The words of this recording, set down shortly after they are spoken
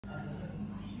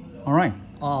All right.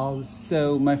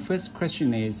 So my first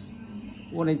question is,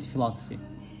 what is philosophy?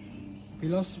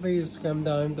 Philosophy is come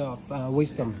down of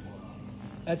wisdom.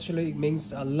 Actually, it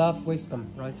means love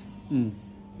wisdom, right? Mm.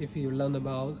 If you learn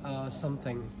about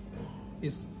something,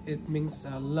 it means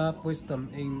love wisdom.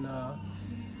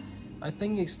 I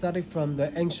think it started from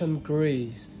the ancient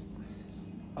Greece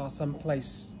or some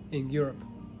place in Europe,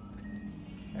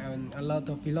 and a lot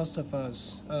of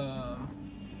philosophers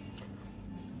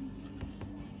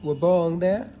were born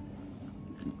there,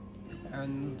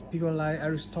 and people like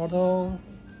Aristotle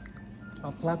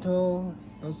or Plato,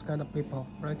 those kind of people,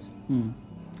 right? Mm.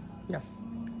 Yeah.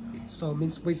 So it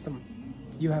means wisdom.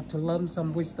 You have to learn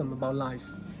some wisdom about life.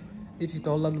 If you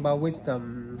don't learn about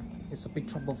wisdom, it's a big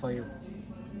trouble for you.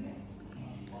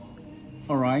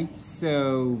 All right.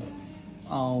 So,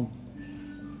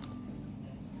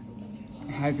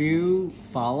 have you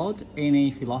followed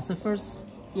any philosophers?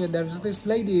 Yeah, there's this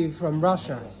lady from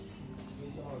Russia.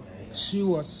 She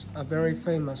was a very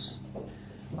famous.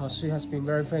 She has been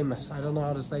very famous. I don't know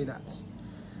how to say that.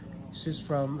 She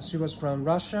was from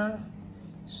Russia.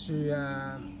 She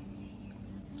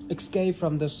escaped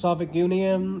from the Soviet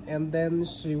Union, and then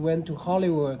she went to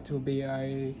Hollywood to be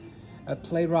a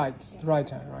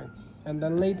writer, right? And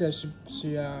then later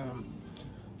she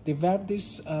developed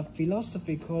this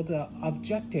philosophy called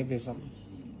objectivism,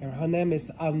 and her name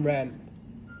is Ayn Rand.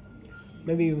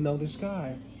 Maybe you know this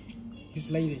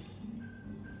lady.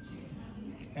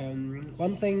 And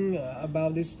one thing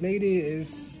about this lady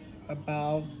is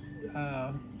about,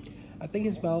 I think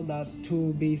it's about that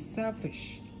to be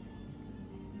selfish.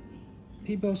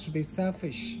 People should be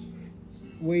selfish.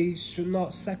 We should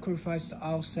not sacrifice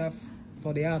ourselves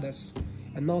for the others,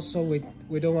 and also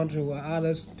we don't want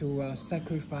others to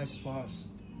sacrifice for us.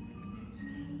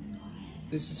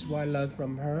 This is what I learned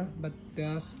from her, but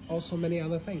there's also many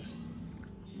other things.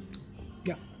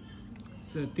 Yeah.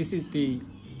 So this is the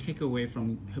takeaway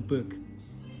from her book.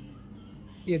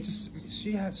 Yeah,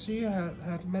 she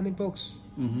had many books.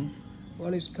 Mm-hmm.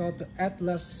 One is called the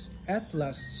Atlas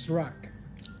Shrugged.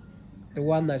 The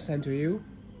one I sent to you.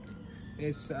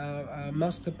 It's a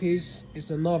masterpiece. It's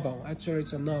a novel. Actually,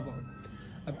 it's a novel.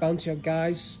 A bunch of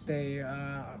guys, they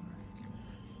are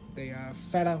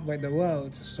fed up with the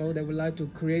world, so they would like to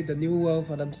create a new world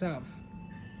for themselves.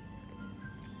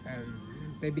 And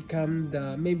they become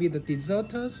maybe the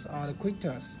deserters or the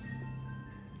quitters.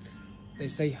 They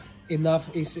say enough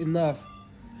is enough.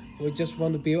 We just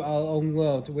want to build our own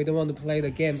world. We don't want to play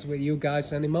the games with you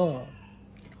guys anymore.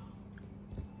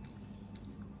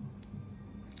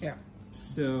 Yeah.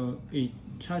 So it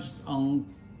touches on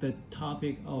the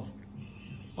topic of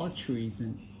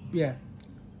altruism. Yeah.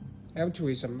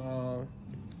 Altruism.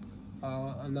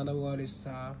 Another word is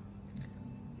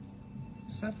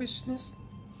selfishness.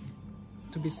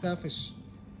 To be selfish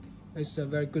is a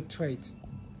very good trait.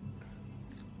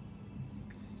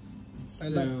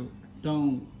 So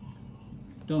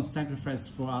don't sacrifice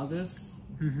for others.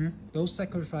 Mm-hmm. Don't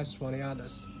sacrifice for the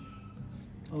others.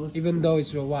 Also, Even though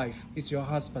it's your wife, it's your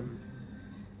husband,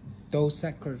 don't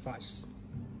sacrifice.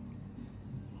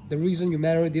 The reason you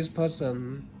marry this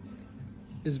person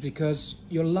is because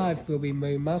your life will be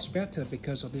made much better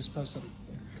because of this person.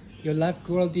 Your life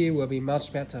quality will be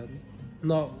much better,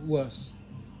 not worse.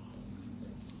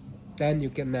 Then you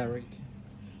get married.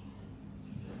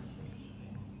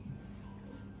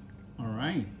 all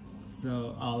right.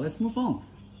 So let's move on.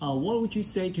 What would you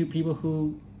say to people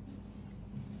who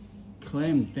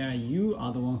claim that you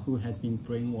are the one who has been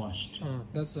brainwashed?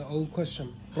 That's an old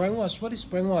question. Brainwash. What is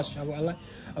brainwash?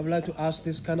 I would like to ask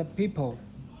this kind of people.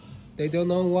 They don't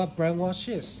know what brainwash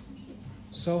is.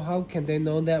 So how can they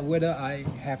know that whether I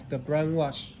have the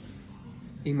brainwash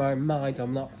in my mind or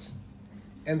not?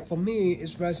 And for me,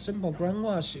 it's very simple.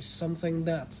 Brainwash is something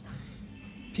that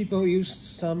people use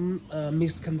some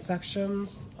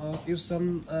misconceptions or use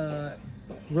some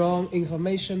wrong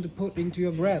information to put into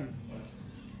your brain.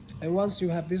 And once you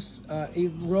have this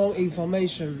wrong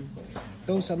information,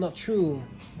 those are not true,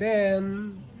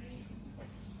 then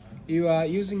you are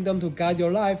using them to guide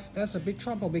your life. That's a big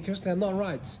trouble because they're not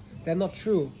right. They're not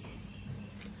true.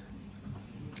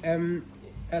 And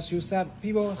as you said,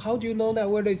 people, how do you know that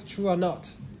whether it's true or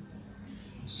not?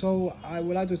 So I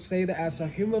would like to say that as a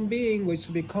human being, we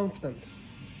should be confident.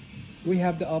 We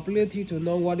have the ability to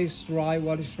know what is right,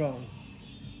 what is wrong.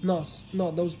 Not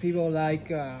those people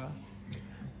like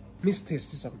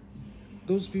mysticism.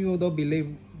 Those people don't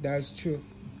believe there is truth.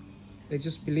 They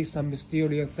just believe some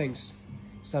mysterious things,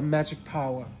 some magic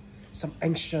power, some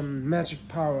ancient magic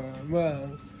power.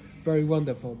 Well, very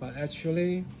wonderful, but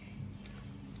actually,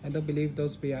 I don't believe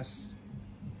those BS.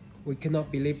 We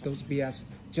cannot believe those BS.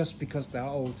 just because they are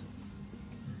old.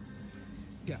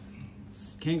 Yeah.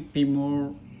 Can you be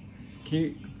more?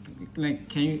 Can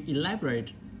you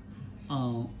elaborate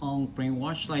on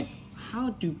brainwash? Like,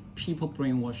 how do people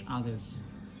brainwash others?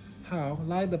 How?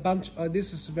 Like the bunch.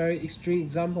 This is a very extreme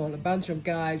example. A bunch of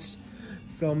guys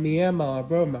from Myanmar or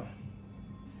Burma,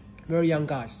 very young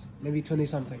guys, maybe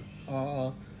 20-something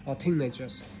or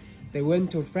teenagers. They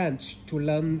went to France to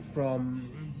learn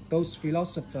from those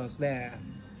philosophers there.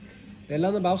 They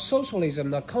learn about socialism,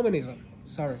 not communism.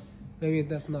 Sorry, maybe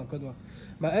that's not a good one.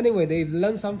 But anyway, they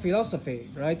learn some philosophy,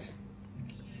 right?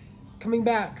 Coming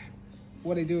back,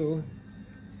 what they do,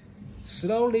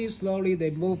 slowly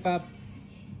they move up.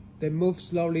 They move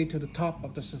slowly to the top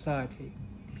of the society,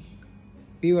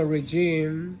 build a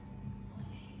regime,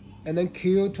 and then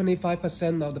kill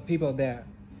 25% of the people there.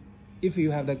 If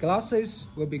you have the glasses,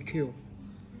 will be killed.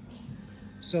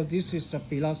 So this is the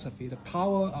philosophy. The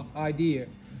power of idea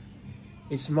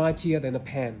is mightier than a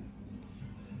pen.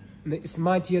 It's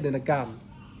mightier than a gun,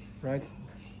 right?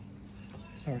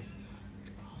 Sorry.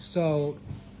 So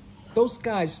those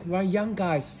guys, very young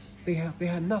guys, they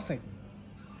had nothing.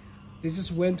 They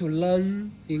just went to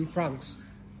learn in France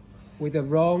with the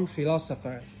wrong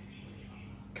philosophers.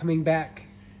 Coming back,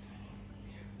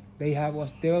 they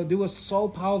were so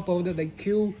powerful that they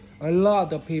killed a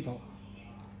lot of people.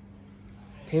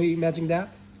 Can you imagine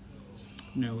that?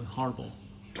 No, horrible.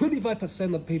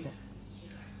 25% of people.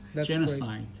 That's Genocide.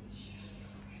 crazy.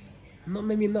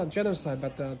 Maybe not genocide,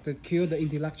 but they kill the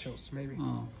intellectuals, maybe.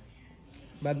 Oh.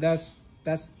 But that's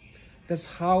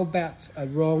how bad a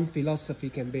wrong philosophy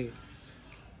can be.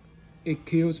 It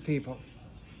kills people.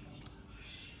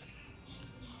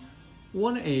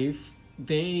 What if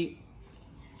they,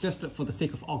 just for the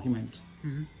sake of argument,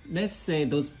 let's say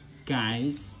those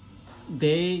guys,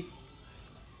 they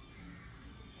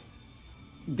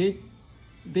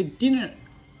didn't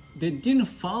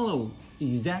follow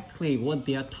exactly what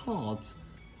they are taught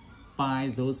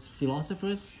by those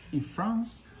philosophers in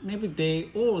France. Maybe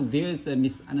there's a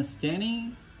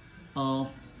misunderstanding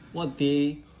of what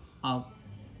they are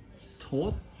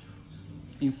taught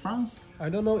in France. I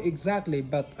don't know exactly,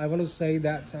 but I want to say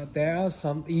that there are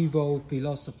some evil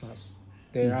philosophers.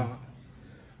 There are,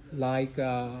 like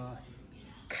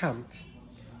Kant.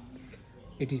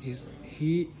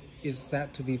 He is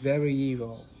said to be very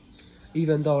evil,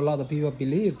 even though a lot of people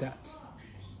believe that.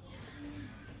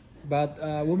 But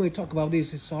when we talk about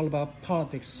this, it's all about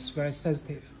politics. It's very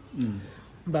sensitive.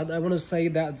 But I want to say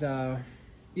that,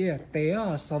 there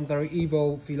are some very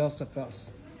evil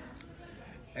philosophers.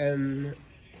 And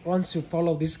once you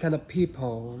follow this kind of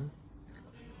people,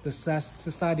 the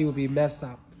society will be messed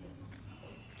up.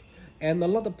 And a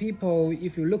lot of people,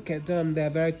 if you look at them, they're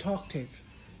very talkative.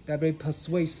 They're very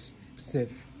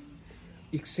persuasive.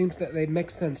 It seems that they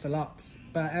make sense a lot,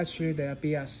 but actually they are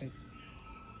BSing.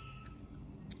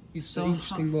 It's an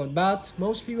interesting word, but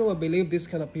most people will believe this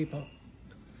kind of people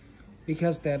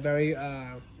because they're very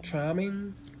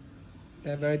charming,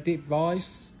 they're very deep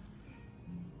voice.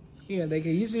 Yeah, they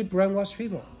can easily brainwash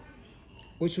people.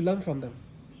 We should learn from them.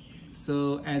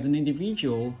 So as an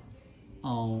individual,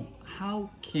 how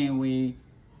can we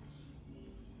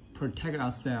protect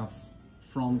ourselves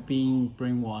from being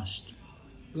brainwashed?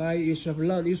 Like you should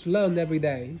learn every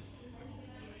day.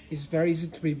 It's very easy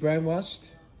to be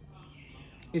brainwashed.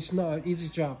 It's not an easy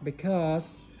job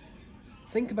because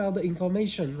think about the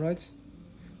information, right?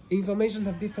 Information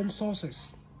have different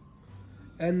sources.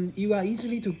 And you are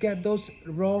easily to get those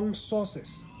wrong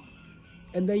sources.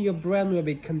 And then your brain will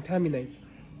be contaminated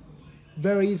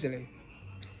very easily.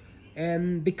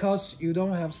 And because you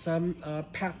don't have some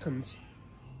patterns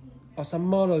or some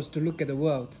models to look at the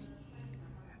world.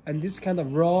 And this kind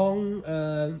of wrong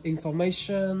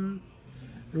information,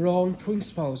 wrong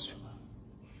principles,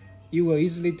 you will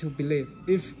easily to believe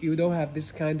if you don't have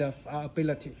this kind of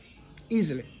ability.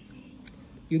 Easily.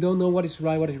 You don't know what is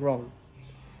right, what is wrong.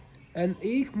 And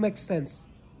it makes sense.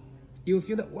 You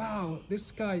feel that, wow, this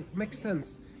guy makes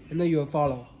sense. And then you will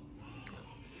follow.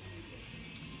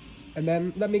 And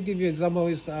then let me give you an example.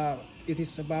 It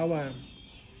is about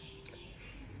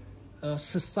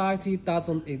society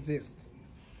doesn't exist.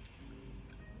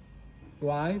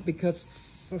 Why? Because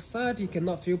society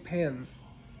cannot feel pain,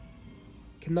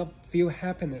 cannot feel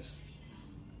happiness.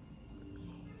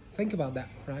 Think about that,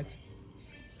 right?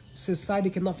 Society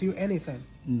cannot feel anything.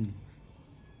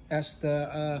 As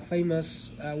the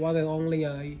famous one and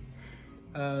only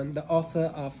the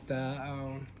author of the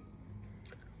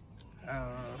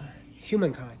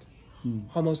Humankind,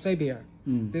 Homo sapien,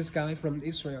 this guy from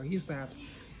Israel, he said,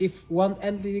 if one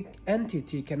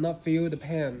entity cannot feel the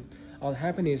pain or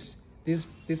happiness, this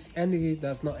entity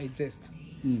does not exist.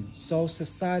 So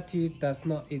society does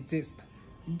not exist.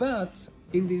 But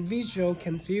individual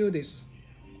can feel this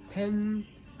pain,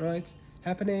 right?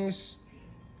 Happiness.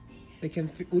 We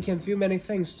can feel many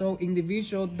things. So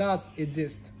individual does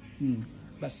exist,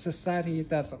 but society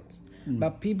doesn't.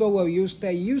 But people will use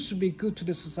that you should be good to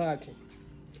the society.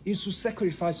 You should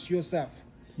sacrifice yourself.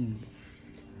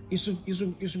 You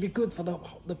should be good for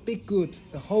the big good,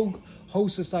 the whole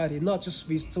society, not just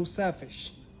be so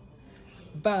selfish.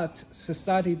 But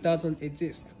society doesn't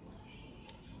exist.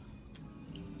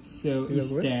 So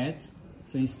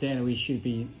instead we should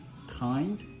be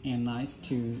kind and nice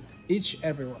to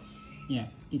everyone. Yeah,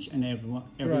 each and every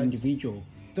Right. individual.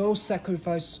 Don't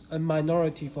sacrifice a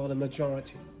minority for the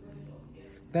majority.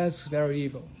 That's very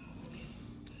evil.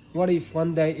 What if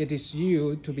one day it is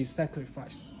you to be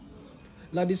sacrificed?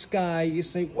 Like this guy, you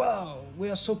say, wow, we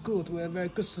are so good, we are a very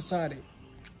good society.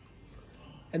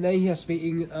 And then he has been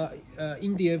in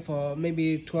India for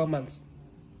maybe 12 months.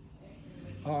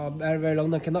 Or very, very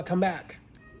long time, cannot come back.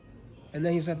 And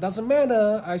then he said, doesn't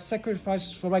matter, I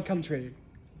sacrificed for my country.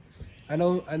 I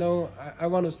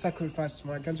want to sacrifice for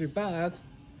my country, but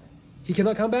he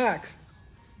cannot come back.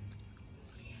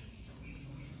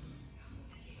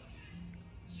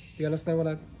 Do you understand what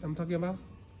I'm talking about?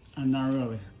 Not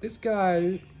really. This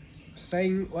guy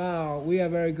saying, wow, we are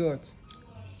very good.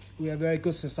 We are a very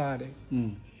good society.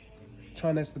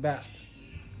 China is the best.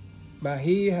 But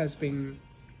he has been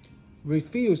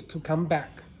refused to come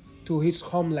back to his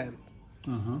homeland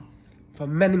for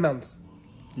many months.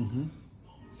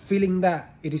 Feeling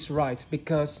that it is right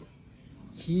because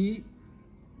he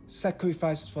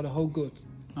sacrificed for the whole good.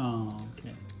 Oh,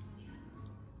 okay.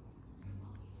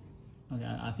 Okay,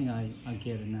 I think I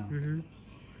get it now.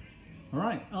 All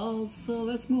right. So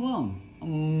let's move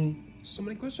on. So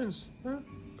many questions.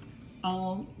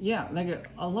 Huh? Yeah, like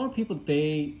a lot of people,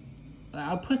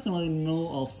 I personally know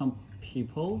of some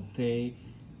people. They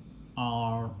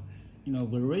are,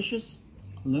 voracious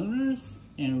learners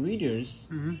and readers.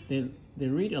 They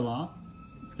read a lot,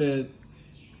 but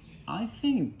I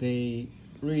think they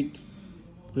read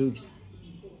books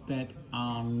that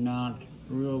are not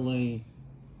really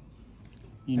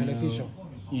beneficial.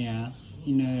 Yeah,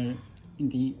 in an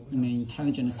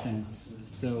intelligent sense.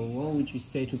 So, what would you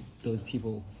say to those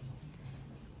people?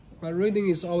 But reading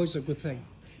is always a good thing.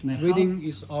 Like Reading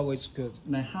is always good.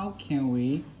 Like, how can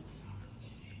we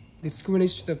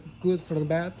distinguish the good from the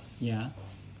bad? Yeah.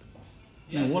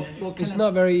 Like what kind It's of,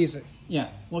 not very easy. Yeah.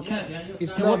 What kind?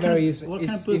 It's like, not very easy. What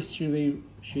kind of books should we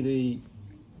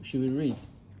read?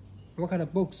 What kind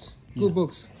of books? Good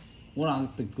books. What are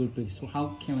the good books?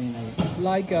 How can we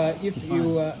Like if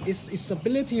you it's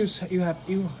ability you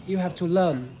have to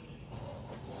learn.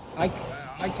 I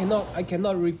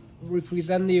cannot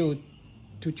represent you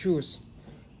to choose.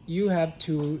 You have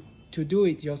to do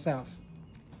it yourself.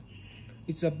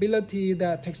 It's ability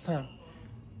that takes time.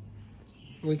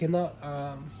 We cannot.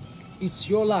 It's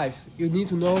your life. You need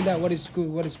to know that what is good,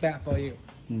 what is bad for you.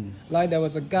 Like there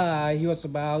was a guy. He was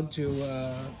about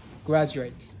to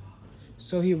graduate,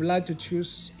 so he would like to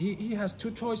choose. He has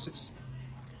two choices.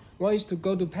 One is to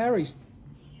go to Paris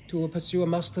to pursue a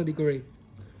master degree.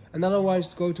 Another one is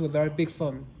to go to a very big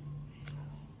firm.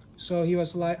 So he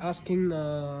was like asking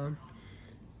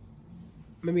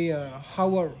maybe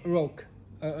Howard Roark,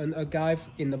 a guy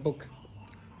in the book.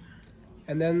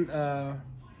 And then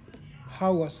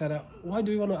Howard said, why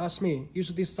do you want to ask me? You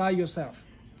should decide yourself.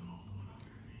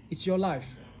 It's your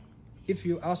life. If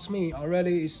you ask me,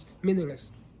 already it's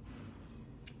meaningless.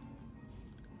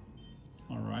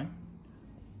 All right.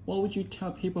 What would you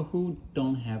tell people who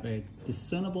don't have a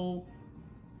discernible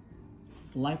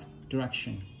life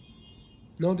direction?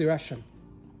 No direction.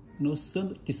 No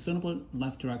discernible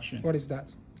life direction. What is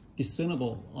that?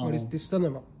 Discernible. What is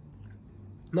discernible?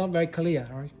 Not very clear,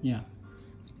 right? Yeah.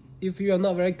 If you are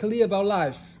not very clear about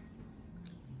life,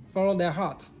 follow their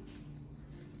heart.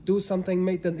 Do something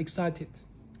make them excited.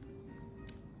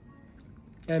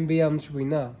 And be an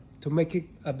entrepreneur to make it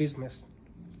a business.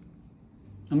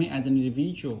 I mean, as an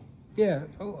individual. Yeah.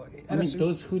 I mean,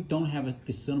 those who don't have a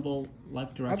discernible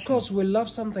life direction. Of course, we love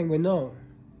something we know.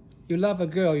 You love a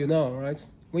girl, you know, right?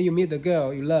 When you meet a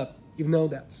girl you love, you know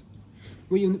that.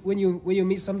 When you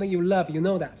meet something you love, you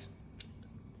know that.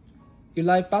 You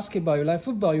like basketball, you like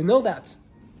football, you know that,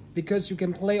 because you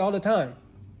can play all the time.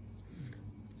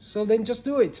 So then just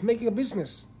do it, make it a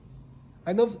business.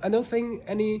 I don't think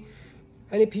any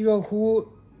people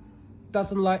who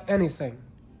doesn't like anything.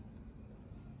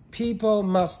 People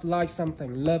must like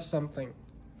something, love something,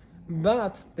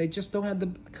 but they just don't have the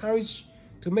courage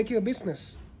to make it a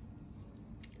business.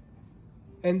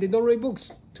 And they don't read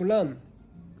books to learn.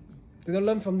 They don't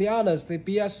learn from the others. They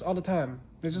BS all the time.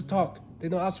 They just talk. They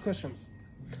don't ask questions.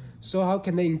 So how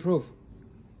can they improve?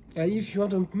 And if you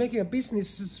want to make it a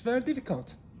business, it's very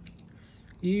difficult.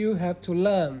 You have to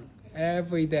learn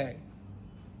every day.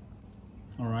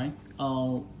 All right.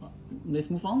 Let's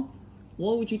move on.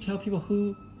 What would you tell people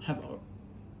who have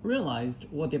realized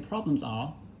what their problems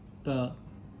are, but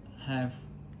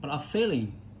are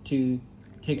failing to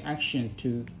take actions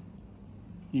to,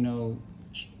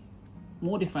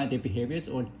 modify their behaviors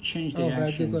or change their very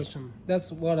actions? good question.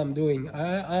 That's what I'm doing.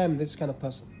 I am this kind of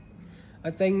person. I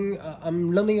think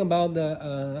I'm learning about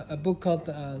a book called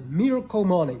Miracle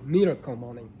Morning. Miracle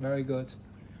Morning. Very good.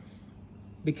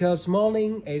 Because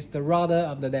morning is the rudder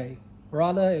of the day.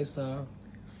 Rudder is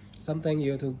something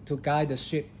you to guide the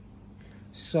ship.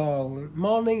 So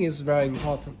morning is very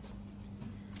important.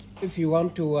 If you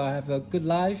want to have a good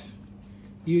life,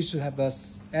 you should have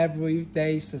every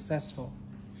day successful.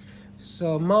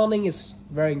 So morning is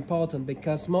very important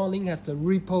because morning has the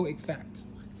ripple effect.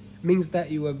 Means that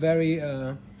you are very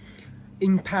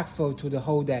impactful to the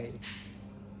whole day.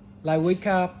 Like wake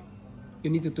up, you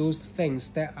need to do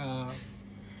things that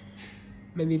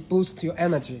maybe boost your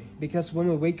energy. Because when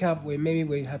we wake up,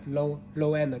 we have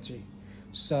low energy.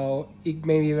 So it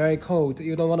may be very cold.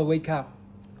 You don't want to wake up,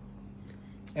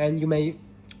 and you may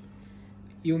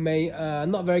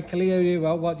not very clearly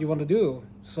about what you want to do.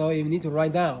 So you need to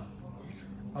write down,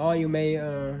 or you may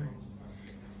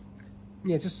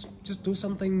just do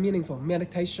something meaningful,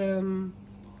 meditation,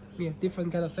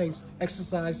 different kind of things,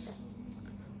 exercise,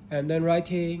 and then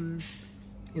writing.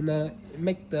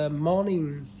 Make the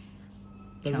morning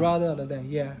the rudder of the day.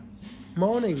 Yeah,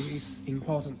 morning is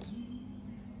important.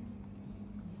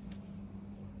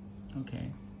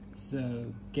 Okay, so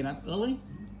get up early.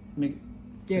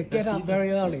 Get up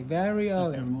very early every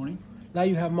morning. Now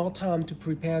you have more time to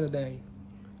prepare the day.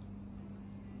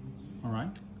 All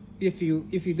right. If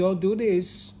you don't do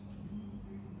this,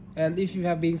 and if you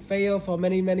have been failed for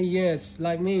many years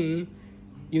like me,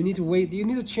 you need to wait. You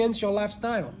need to change your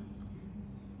lifestyle.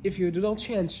 If you do not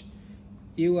change,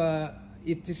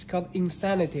 it is called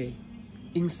insanity.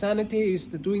 Insanity is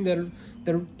doing the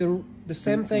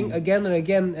same thing again and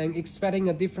again and expecting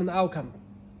a different outcome.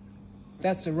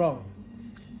 That's wrong.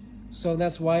 So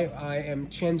that's why I am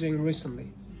changing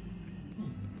recently.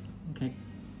 Okay,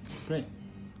 great.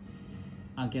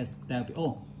 I guess that'll be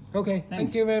all. Okay,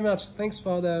 Thanks. Thank you very much. Thanks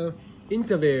for the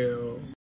interview.